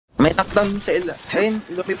May knockdown sa ila. Ayun,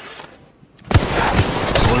 lumip.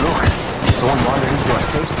 Oh look, someone wandered into our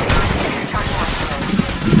safe space.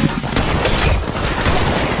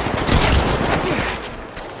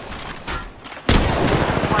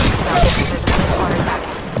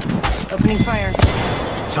 Opening fire.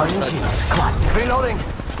 Charging shields. Come on. Reloading.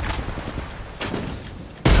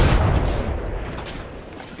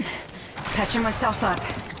 Patching myself up.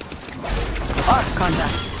 Arc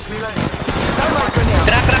Contact. reloading. Thermite grenade.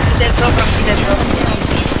 Crack si Centro,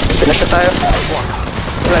 Pinasya tayo.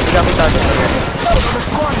 Wala, di kami tayo. The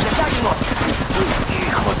squad is attacking us.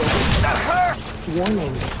 That hurts.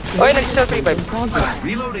 Warning. Oy, nagsisell revive.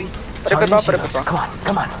 Reloading. Revive pa, revive pa. Come on,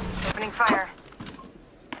 come on. Opening fire.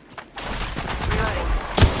 Reloading.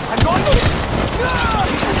 I'm going to.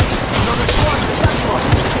 Another squad is attacking us.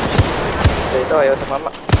 Ito, ayaw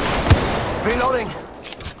tumama. Reloading.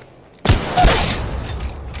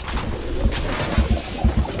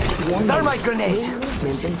 Thermite grenade.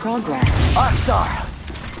 Movement in progress. Arc star.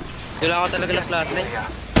 Kailangan ko talaga ng flatline.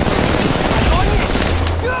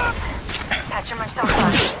 Patching myself up.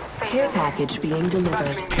 Care package being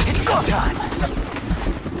delivered. It's go time.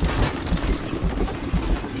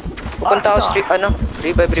 Pupunta ako street, ano?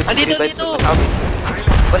 Revive. Dito.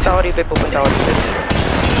 Pupunta ako revive.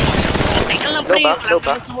 Teka lang, pre. Low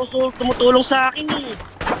ba? Tumutulong sa akin eh.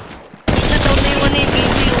 Down na yung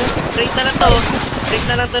 180. Rate na lang to. Rate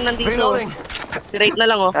na lang to nandito. Reloading. Si rate na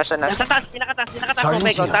lang oh. Nasa. Nasa taas, pinakatas mo, Charging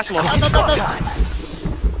Peko. Taas mo. shields. It's go To.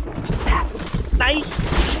 time.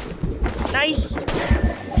 Nice.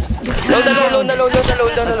 Low na low.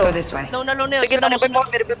 Let's go this way. Low na yun. Sige, revive mo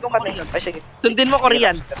kami. Ay, sige. Sundan mo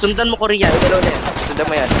Korean. Low na yan. Sundan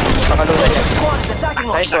mo yan. Pakalow na yan. Squad is attacking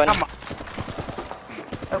us. Nice one.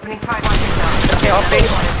 Opening fire on yourself. Okay, okay.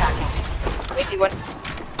 Squad attacking. 81.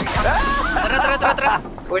 Tara.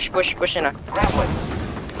 Push na.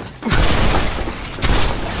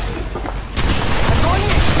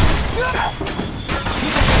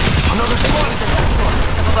 Another squad is attacking us.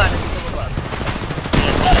 Sa baba.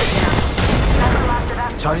 That's the last of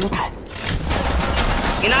that. Charging.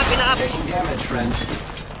 Pinaka. Damage, friends.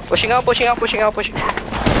 Pushing out.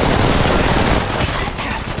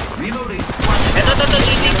 Reloading. Ito,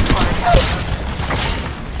 easy.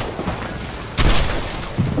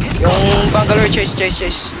 Yung Bangalore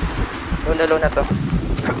chase. Low na to.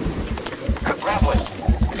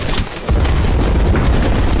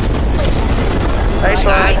 Nice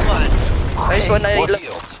one. Na ilan.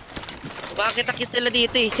 Makakita-kit sila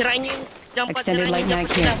dito eh. Sirain nyo yung jump pad. Extended light mag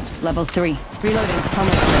jump here. Level 3. Reloading.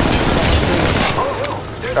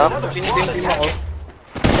 Stop. Pinipin mo ako.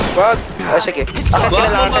 Wag. Sige. Akit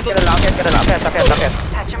ka na lang.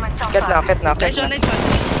 Patching myself Akit na. Nice one.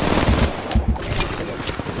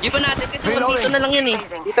 Di ba natin kasi dito na lang yan eh.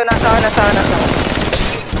 Dito, nasa.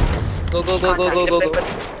 Go.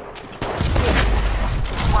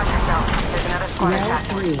 Watch yourself. There's another squad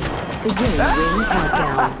attacking. Begin ring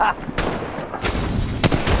countdown.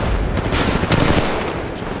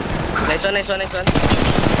 Nice one.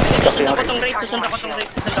 Susundan ko tong rate.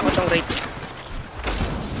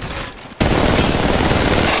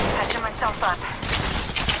 Patching myself up.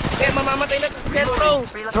 Okay, mamamatay na. Pro.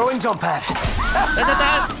 Throwing jump pad. Nasa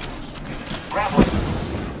taas.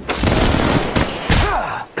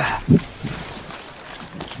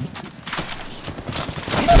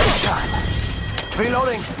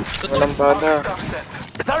 Reloading. Walang bala.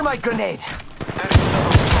 Thermite grenade.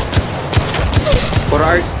 4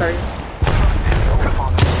 hours tayo.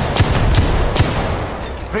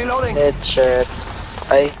 Reloading. Headshot.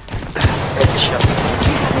 Headshot.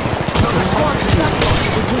 Another squad is attacking us.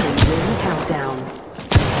 Beginning ring countdown.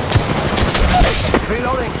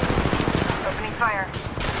 Reloading. Opening fire.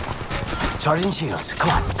 Charging shields.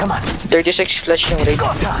 Come on. 36 flash yung rate.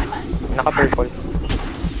 Go time. Naka-purple.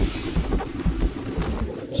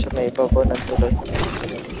 Sa may babo ng tuloy.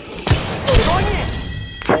 Going in.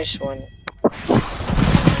 Nice one.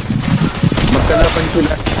 Magkalaban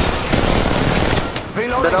sila.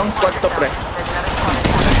 Reloading. Dalawang squad to, pre. There's another squad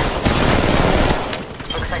attacking.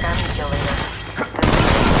 Looks like I'm the kill leader.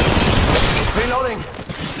 Reloading.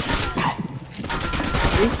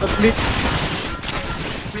 At least,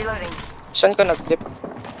 Reloading. Saan ka nag-dip?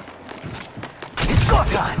 It's go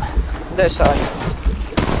time. Hindi, saan?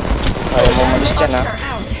 Ayaw mo malis dyan ha.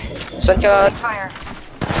 Out. Saan ka? Opening fire.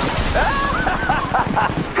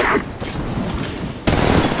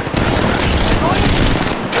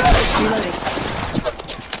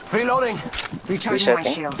 Reloading. Recharging my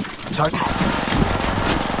Resetting. shields. Charge.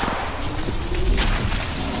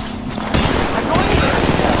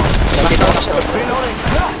 Nandito ako sa loob. Reloading.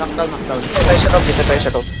 knockdown. Dito tayo sa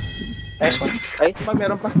loob. Nice one. Ay,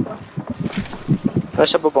 Meron pa.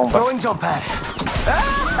 nasa bubong ba? Throwing jump pad.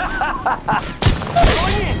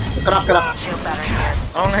 Crack. Shield battery here.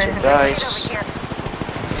 Okay. Guys.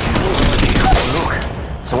 Look,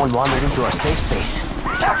 someone wandered into our safe space.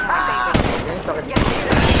 Charging my phasing.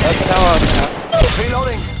 Okay na ako.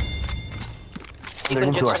 Reloading. Wandered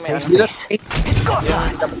into our safe space. It's go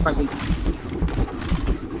time. Dapat mag-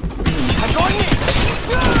 I'm going in.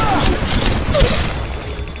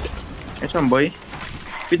 Nice one, boy.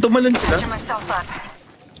 Pito malun sila. Patching myself up.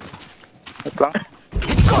 Wait lang.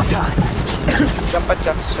 It's go time. Jumpat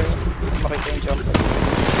ka. Sir, makita yung jumpat.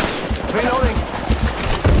 Reloading.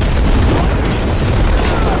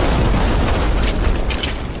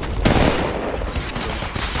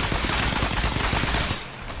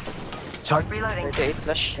 Chart. Reloading. 38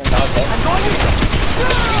 flash. Yung nakatay. I'm going in.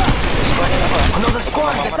 Another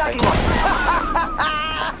squad is attacking us.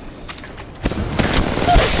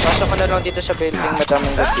 Pasok ko na lang dito sa building.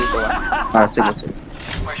 Madaming god dito ah. Sige.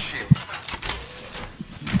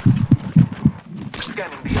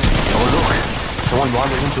 Oh look, someone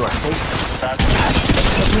wandered into our safe space.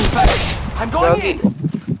 I'm going Lagi. in.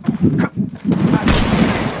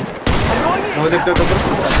 I'm going in. Nahulog to bro.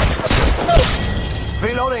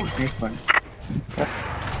 Reloading. Nice one.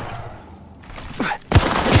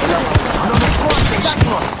 Another squad is attacking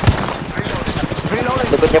us. Reloading.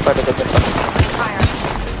 Likod niya pa. Fire.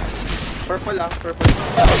 Purple.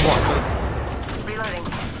 Reloading.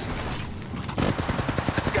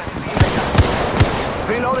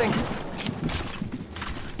 Reloading.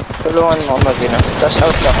 Tulungan mo mag-ina. Tapos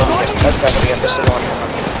out ka ko. Out ka ko yan. Tapos tulungan mo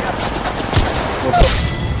mag-ina.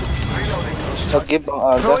 Nag-give ang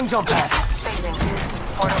aga. Throwing jump pad. Phasing.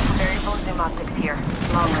 Portal for variable zoom optics here.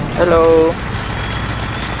 Long range. Hello.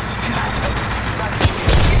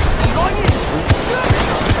 I'm going in.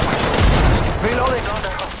 Reloading.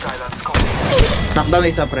 Knockdown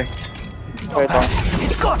isa, pre. Wait lang.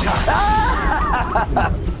 It's go time.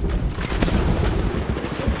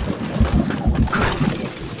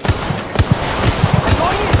 I'm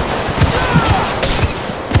going in.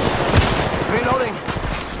 Reloading.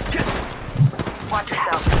 Watch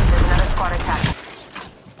yourself. There's another squad attack.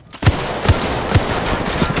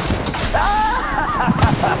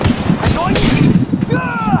 I'm going in.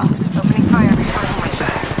 Opening fire. Charging my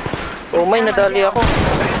shield. Oh, may nadali ako.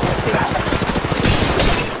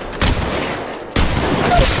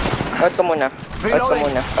 Out ka muna. May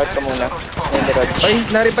garage. Ay,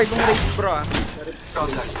 na-revive yung raid, bro ah.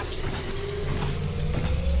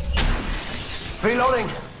 Reloading.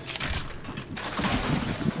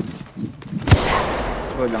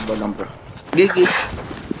 Go lang, bro. Gigi.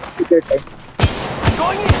 I'm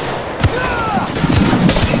going in.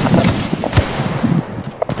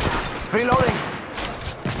 Reloading.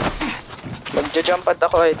 Magja-jumpat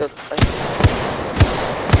ako idol. Ay,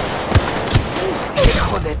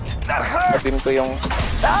 Joder. That hurt. nabim ko yung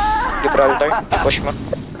Gibraltar. Push mo.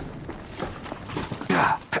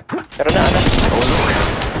 Pero na, ano? Oh look,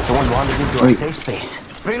 someone wandered into our safe space.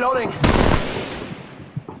 Reloading.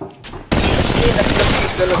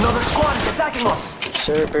 Another squad is attacking us.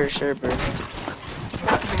 Server.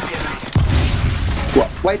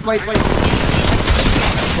 White.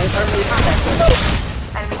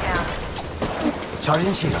 Enemy down.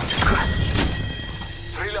 Charging shields.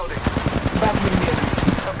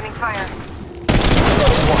 Opening fire.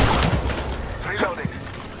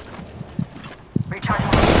 Recharging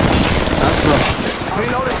my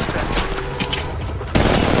Reloading.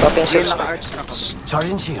 Popping Game shields. naka-arch na ako.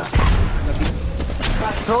 Charging shields.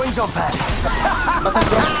 Throwing jump pad.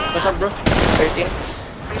 Basag, bro. 13.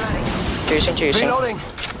 reloading. Chasing. Reloading.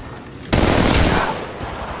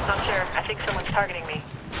 Not sure. I think someone's targeting me.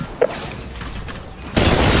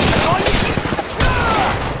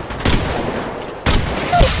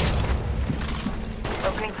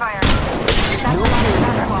 Opening fire. Ano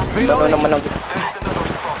Reloading. naman ang There's another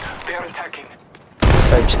spot. They are attacking.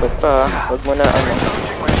 Gyroscope pa. Huwag mo na ano.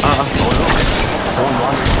 Oh look, someone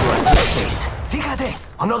wandered into our safe space. Fíjate,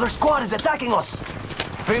 another squad is attacking us.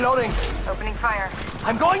 Reloading. Opening fire.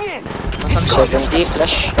 I'm going in. 70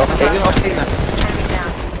 flash. Okay. Okay na. Enemy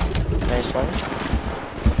down. Nice one.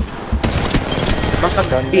 Basag,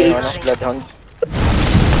 Down yung ano, Bloodhound.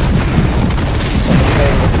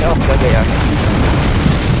 Sabi ko gagaya.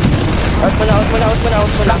 Out mo na.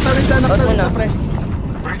 Nakta rin siya, pre.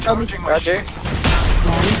 Recharging my Roger.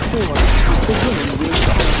 Round 4. Beginning ring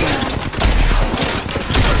countdown.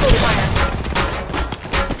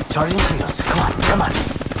 Charging shields. Come on.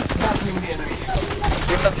 battling the enemy.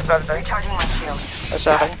 Dito, Gibraltar. Recharging my shield.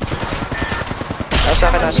 Nasa akin. Nasa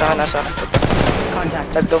akin. Contact.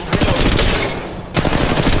 Tagdong.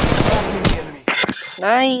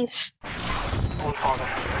 Nice! Old father.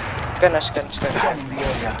 Scan. Scanning the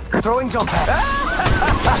area. Throwing jump pad.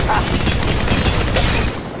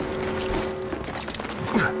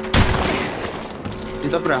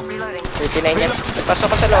 Dito, bro. Reloading. 39 yan. Pasok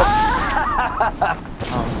ka sa loob.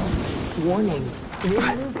 Warning. Ring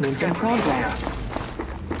movement in progress.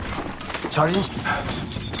 Charging.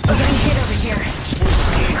 I'm getting hit over here.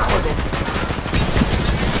 Joder.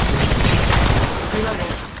 Reloading.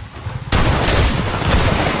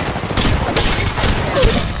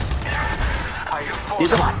 I have fallen.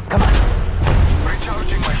 Dito. Come on.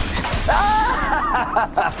 Recharging my shield.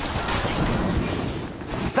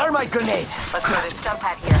 Thermite grenade. Let's throw this jump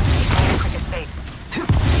pad here. Need a quick escape.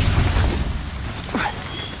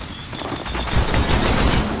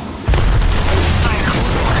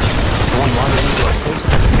 One wandering into our safe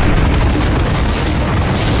space.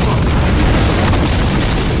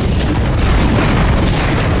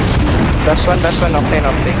 Last one, Octane.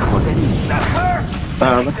 That hurts.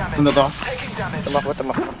 Ano to? Taking damage. Tumakbo.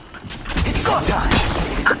 It's go time.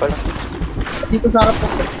 Pala. Dito sa harap ko.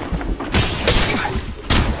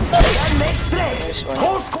 That makes place. Nice one.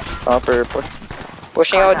 Whole squad. Purple.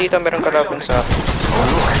 Pushing ako dito, meron kalaban sa akin. Oh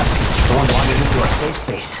look. Someone wandered into our safe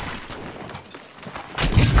space.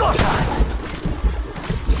 It's go time.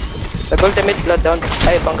 Sa ultimate blood down.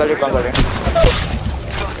 Ay, banggali. Close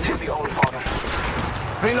to the old father.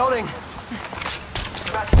 Reloading.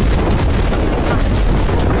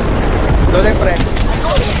 Dole, pre.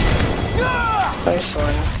 Nice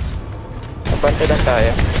one. Napante lang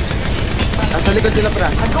tayo. Nasa likod sila, pre.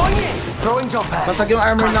 I'm going in. Throwing jump pad. Patag yung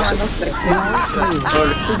armor ng ano. Round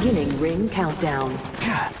 2. Beginning ring countdown.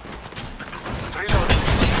 Reloading.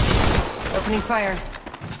 Opening fire.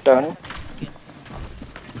 Down.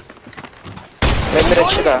 May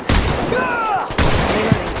mirage ka.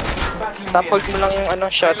 Battling Top the hold mo lang yung ano,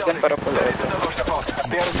 shotgun para pull There is out. another spot.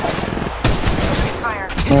 They are attacking. Fire.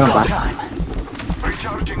 It's go time.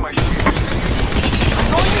 Recharging my shield.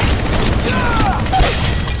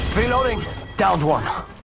 Reloading. Downed one.